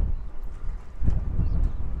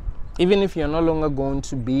 Even if you're no longer going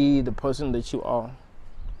to be the person that you are,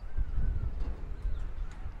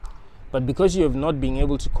 but because you have not been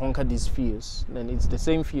able to conquer these fears, then it's the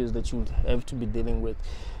same fears that you have to be dealing with.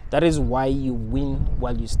 That is why you win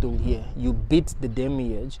while you're still here. You beat the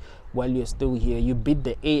demiurge while you're still here. You beat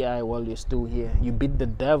the AI while you're still here. You beat the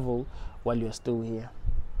devil while you're still here.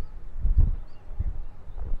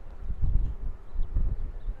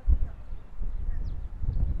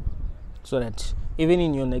 So that even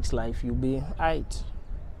in your next life, you'll be alright.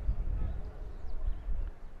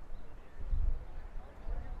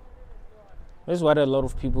 That's what a lot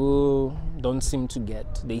of people don't seem to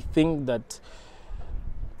get. They think that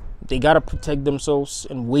they gotta protect themselves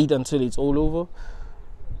and wait until it's all over,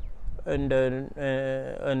 and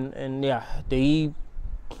yeah, they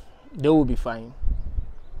will be fine.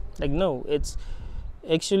 Like, no, it's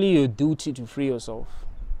actually your duty to free yourself.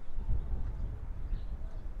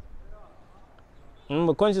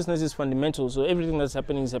 Remember, consciousness is fundamental, so everything that's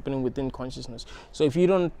happening is happening within consciousness. So if you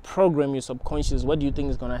don't program your subconscious, what do you think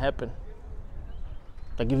is going to happen?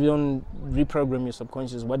 Like, if you don't reprogram your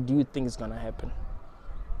subconscious, what do you think is going to happen?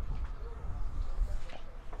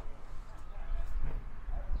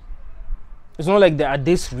 It's not like there are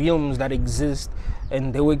these realms that exist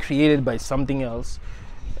and they were created by something else,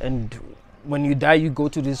 and when you die you go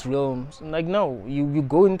to these realms. Like, no, you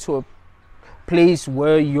go into a place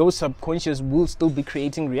where your subconscious will still be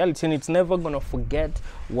creating reality, and it's never gonna forget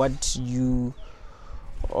what you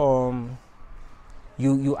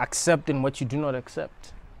accept and what you do not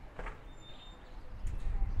accept.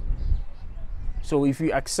 So if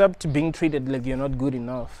you accept being treated like you're not good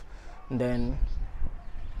enough, then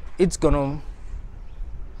it's gonna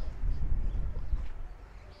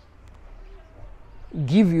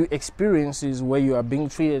give you experiences where you are being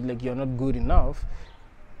treated like you're not good enough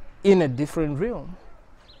in a different realm.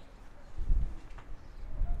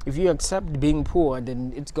 If you accept being poor,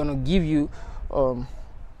 then it's gonna give you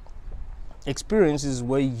experiences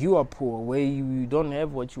where you are poor, where you don't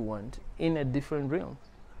have what you want, in a different realm.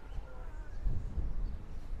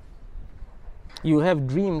 You have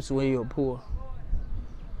dreams where you're poor.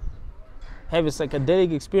 Have a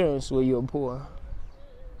psychedelic experience where you're poor.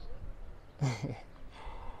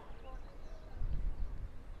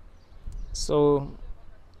 So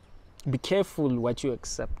be careful what you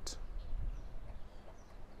accept.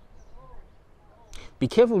 Be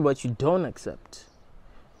careful what you don't accept.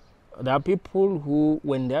 There are people who,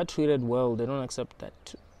 when they're treated well, they don't accept that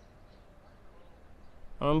too.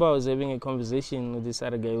 I remember I was having a conversation with this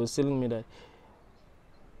other guy. He was telling me that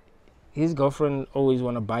his girlfriend always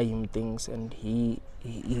want to buy him things, and he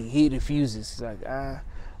refuses. He's like,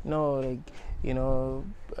 no, like,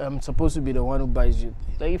 I'm supposed to be the one who buys you.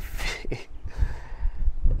 Like,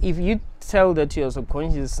 if you tell that to your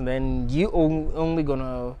subconscious, then you only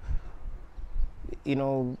gonna,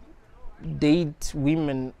 date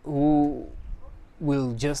women who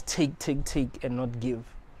will just take and not give,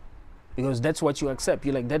 because that's what you accept.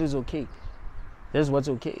 You're like, that is okay. That's what's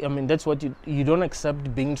okay. I mean, that's what you don't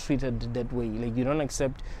accept being treated that way. Like, you don't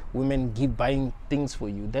accept women buying things for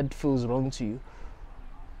you. That feels wrong to you.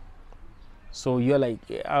 So you're like,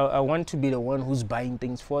 I want to be the one who's buying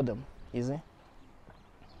things for them, isn't it?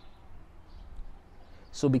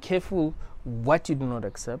 So be careful what you do not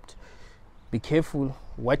accept. Be careful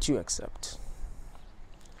what you accept.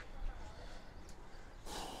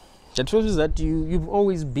 The truth is that you've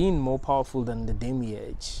always been more powerful than the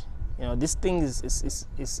demiurge. This thing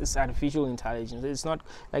is artificial intelligence. It's not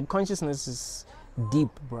like consciousness is deep,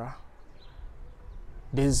 bruh.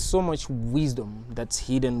 There's so much wisdom that's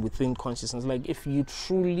hidden within consciousness. Like, if you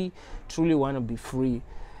truly want to be free,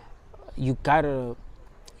 you gotta,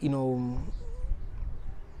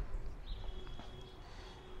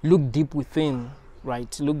 look deep within,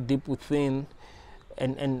 right? Look deep within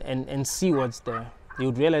and see what's there. You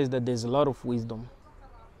would realize that there's a lot of wisdom.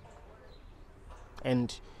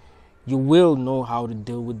 And you will know how to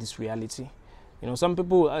deal with this reality. Some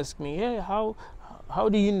people will ask me, hey, how how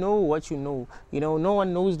do you know what you know? No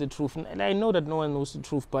one knows the truth, and I know that no one knows the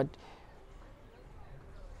truth, but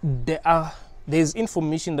there's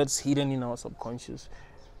information that's hidden in our subconscious.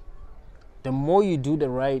 The more you do the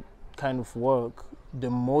right kind of work, the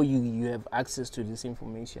more you have access to this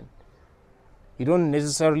information. You don't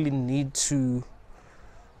necessarily need to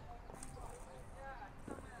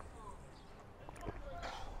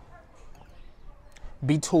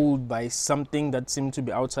be told by something that seems to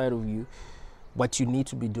be outside of you what you need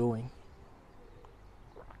to be doing.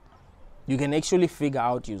 You can actually figure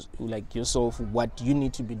out yourself what you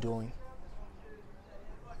need to be doing.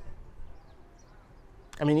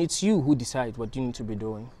 I mean, it's you who decides what you need to be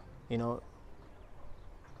doing.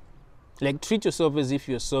 Like, treat yourself as if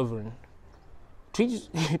you're sovereign.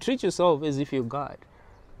 Treat yourself as if you're God.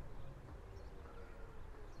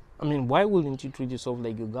 I mean, why wouldn't you treat yourself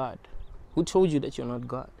like you're God? Who told you that you're not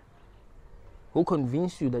God? Who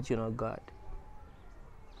convinced you that you're not God?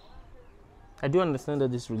 I do understand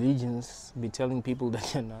that these religions be telling people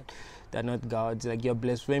that they're not gods. Like, you're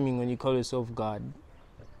blaspheming when you call yourself God.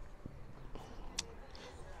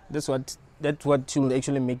 That's what will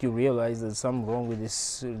actually make you realize there's something wrong with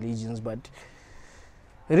these religions. But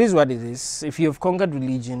it is what it is. If you have conquered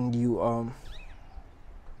religion, you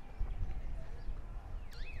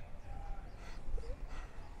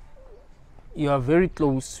are very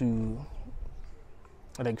close to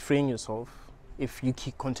freeing yourself if you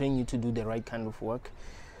continue to do the right kind of work,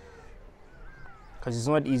 because it's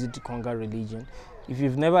not easy to conquer religion. If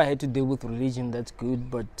you've never had to deal with religion, that's good,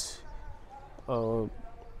 but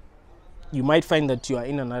you might find that you are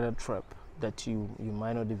in another trap that you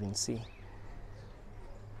might not even see.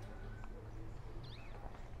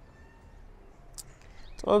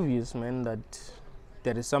 It's obvious, man, that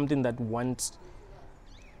there is something that wants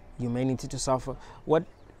humanity to suffer.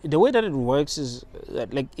 The way that it works is that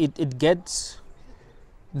it gets,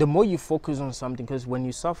 the more you focus on something, because when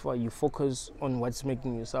you suffer, you focus on what's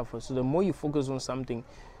making you suffer. So the more you focus on something,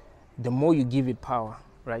 the more you give it power,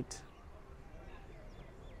 right?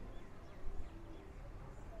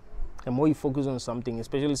 The more you focus on something,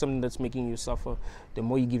 especially something that's making you suffer, the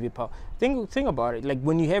more you give it power. Think about it. Like,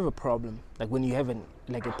 when you have a problem, when you have a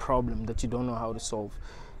problem that you don't know how to solve,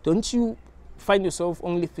 don't you find yourself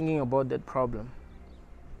only thinking about that problem?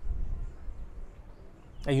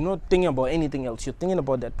 And you're not thinking about anything else. You're thinking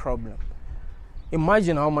about that problem.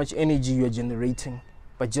 Imagine how much energy you're generating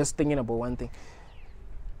by just thinking about one thing.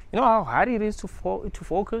 You know how hard it is to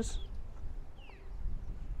focus?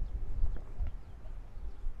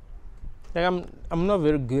 I'm not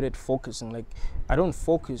very good at focusing. I don't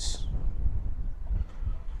focus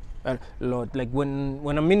a lot. When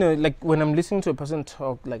I'm when I'm listening to a person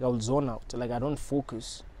talk, I'll zone out. I don't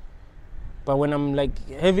focus. But when I'm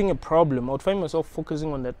having a problem, I would find myself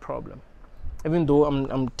focusing on that problem, even though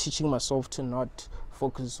I'm teaching myself to not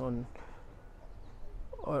focus on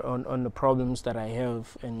the problems that I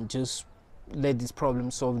have, and just let these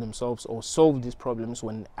problems solve themselves, or solve these problems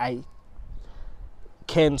when I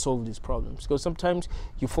can solve these problems. Because sometimes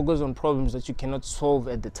you focus on problems that you cannot solve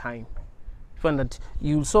at the time. You find that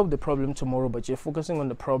you'll solve the problem tomorrow, but you're focusing on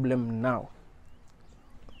the problem now,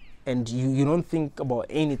 and you don't think about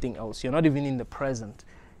anything else. You're not even in the present.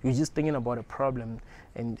 You're just thinking about a problem,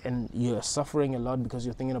 and you're suffering a lot because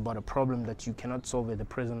you're thinking about a problem that you cannot solve at the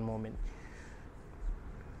present moment.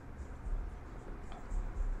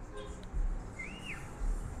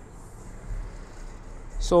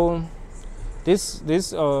 So this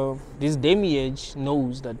demiurge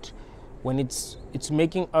knows that when it's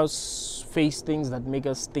making us face things that make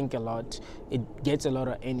us think a lot, it gets a lot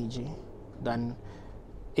of energy than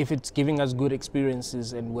if it's giving us good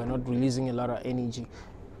experiences and we're not releasing a lot of energy.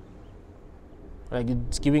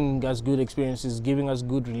 It's giving us good experiences, giving us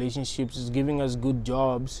good relationships, it's giving us good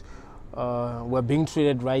jobs. We're being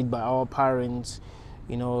treated right by our parents.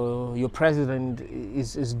 Your president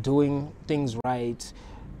is doing things right.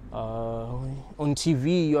 On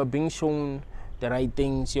TV, you're being shown the right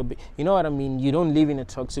things. You know what I mean? You don't live in a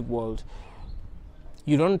toxic world.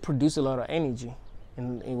 You don't produce a lot of energy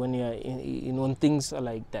when you're when things are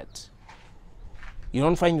like that. You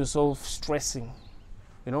don't find yourself stressing.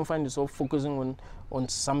 You don't find yourself focusing on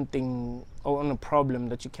something or on a problem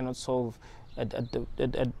that you cannot solve at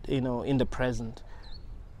in the present.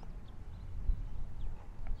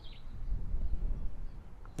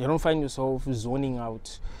 You don't find yourself zoning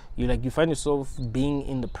out. You find yourself being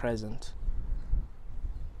in the present.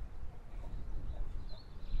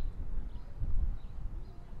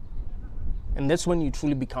 And that's when you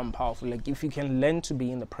truly become powerful. If you can learn to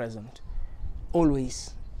be in the present,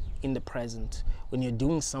 always in the present. When you're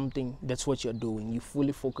doing something, that's what you're doing. You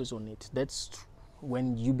fully focus on it. That's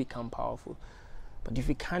when you become powerful. But if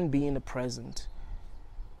you can't be in the present,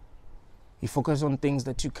 you focus on things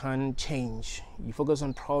that you can't change. You focus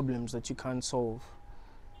on problems that you can't solve.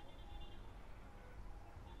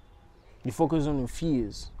 You focus on your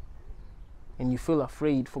fears. And you feel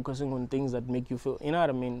afraid, focusing on things that make you feel, you know what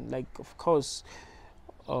I mean? Like, of course,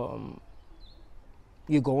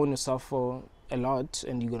 you're going to suffer a lot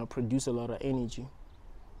and you're going to produce a lot of energy.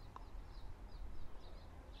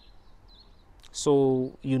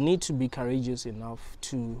 So you need to be courageous enough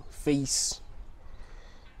to face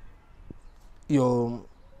your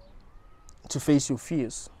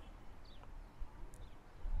fears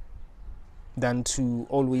than to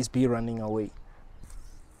always be running away.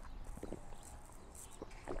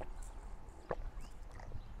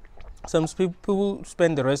 Some people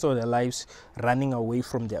spend the rest of their lives running away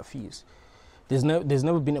from their fears. There's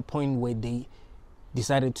never been a point where they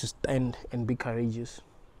decided to stand and be courageous.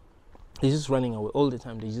 They're just running away all the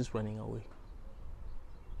time. They're just running away.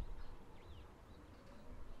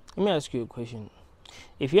 Let me ask you a question.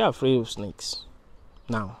 If you're afraid of snakes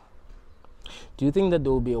now, do you think that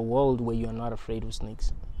there will be a world where you are not afraid of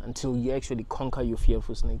snakes until you actually conquer your fear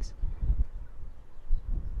for snakes?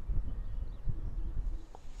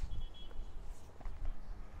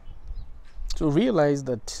 So realize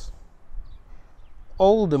that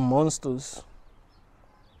all the monsters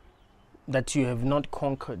that you have not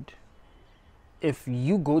conquered, if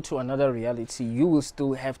you go to another reality, you will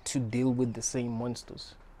still have to deal with the same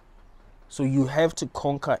monsters. So you have to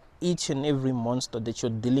conquer each and every monster that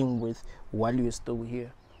you're dealing with while you're still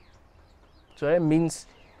here. So that means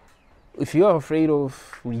if you're afraid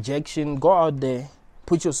of rejection, go out there,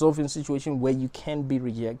 put yourself in a situation where you can be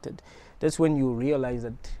rejected. That's when you realize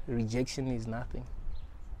that rejection is nothing.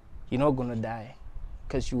 You're not going to die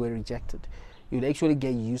because you were rejected. You'd actually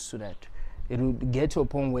get used to that. It would get to a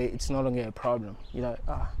point where it's no longer a problem. You're like,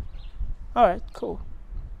 all right, cool.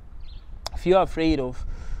 If you're afraid of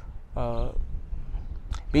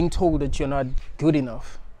being told that you're not good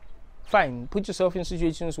enough, fine. Put yourself in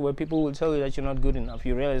situations where people will tell you that you're not good enough.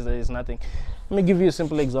 You realize that it's nothing. Let me give you a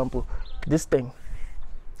simple example. This thing.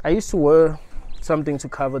 I used to wear something to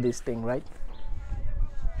cover this thing, right?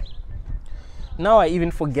 Now I even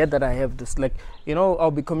forget that I have this. Like, you know, I'll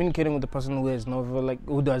be communicating with the person who has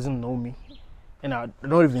who doesn't know me, and I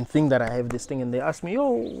don't even think that I have this thing, and they ask me, "Oh,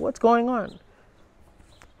 what's going on?"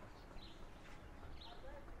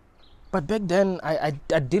 But back then, I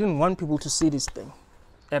didn't want people to see this thing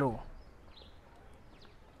at all.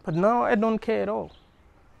 But now I don't care at all.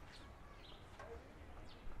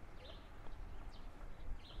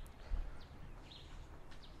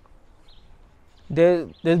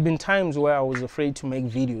 There's been times where I was afraid to make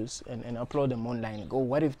videos and upload them online. Go,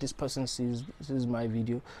 what if this person sees my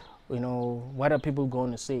video? You know, what are people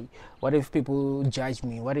going to say? What if people judge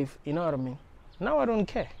me? What if, you know what I mean? Now I don't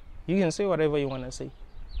care. You can say whatever you want to say.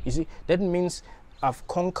 You see, that means I've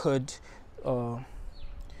conquered I've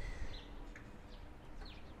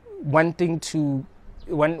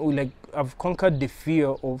conquered the fear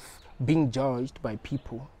of being judged by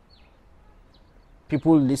people.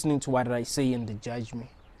 People listening to what I say and they judge me.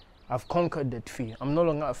 I've conquered that fear. I'm no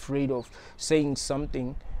longer afraid of saying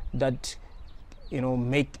something that, you know,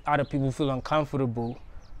 make other people feel uncomfortable.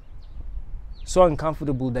 So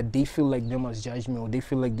uncomfortable that they feel like they must judge me, or they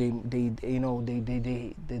feel like they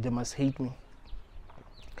must hate me.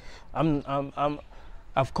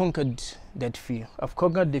 I've conquered that fear. I've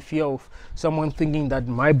conquered the fear of someone thinking that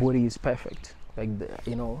my body is perfect. It's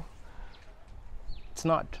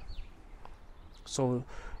not. So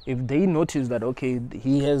if they notice that, okay,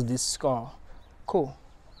 he has this scar, cool.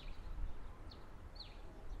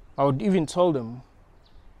 I would even tell them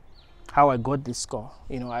how I got this scar,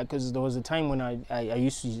 because there was a time when I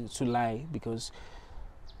used to lie because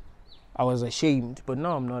I was ashamed, but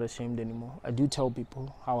now I'm not ashamed anymore. I do tell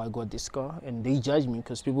people how I got this scar, and they judge me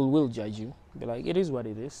because people will judge you. They're like, it is what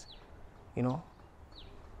it is,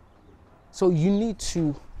 So you need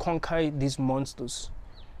to conquer these monsters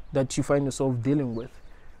that you find yourself dealing with.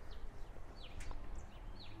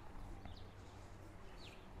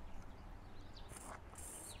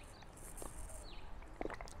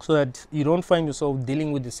 So that you don't find yourself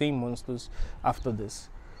dealing with the same monsters after this.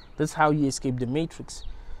 That's how you escape the matrix.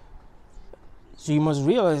 So you must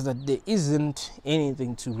realize that there isn't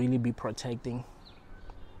anything to really be protecting.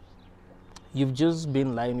 You've just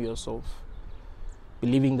been lying to yourself,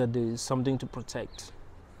 believing that there is something to protect.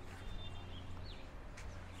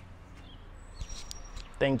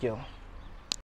 Thank you.